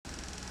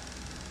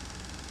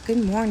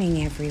Good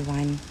morning,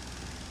 everyone.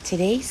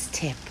 Today's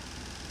tip: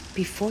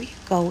 before you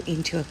go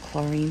into a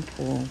chlorine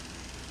pool,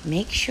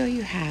 make sure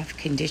you have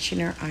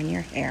conditioner on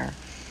your hair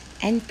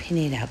and pin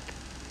it up.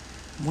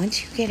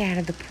 Once you get out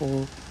of the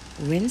pool,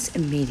 rinse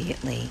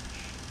immediately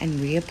and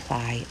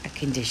reapply a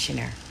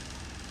conditioner.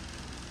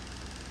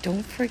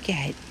 Don't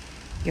forget,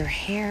 your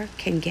hair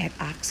can get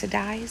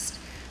oxidized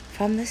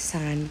from the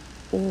sun,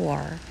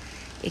 or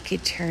it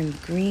could turn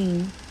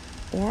green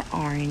or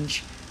orange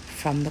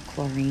from the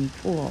chlorine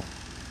pool.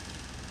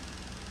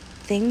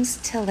 Things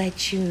to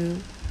let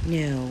you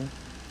know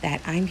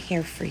that I'm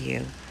here for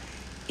you.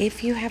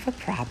 If you have a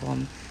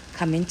problem,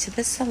 come into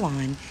the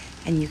salon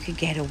and you could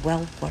get a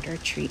well water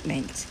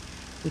treatment,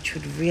 which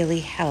would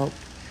really help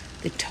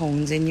the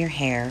tones in your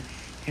hair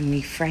and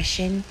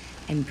refreshen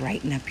and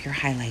brighten up your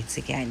highlights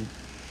again.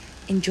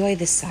 Enjoy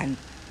the sun.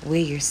 Wear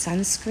your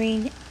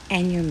sunscreen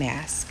and your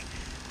mask.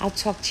 I'll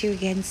talk to you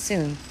again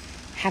soon.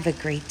 Have a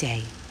great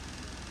day.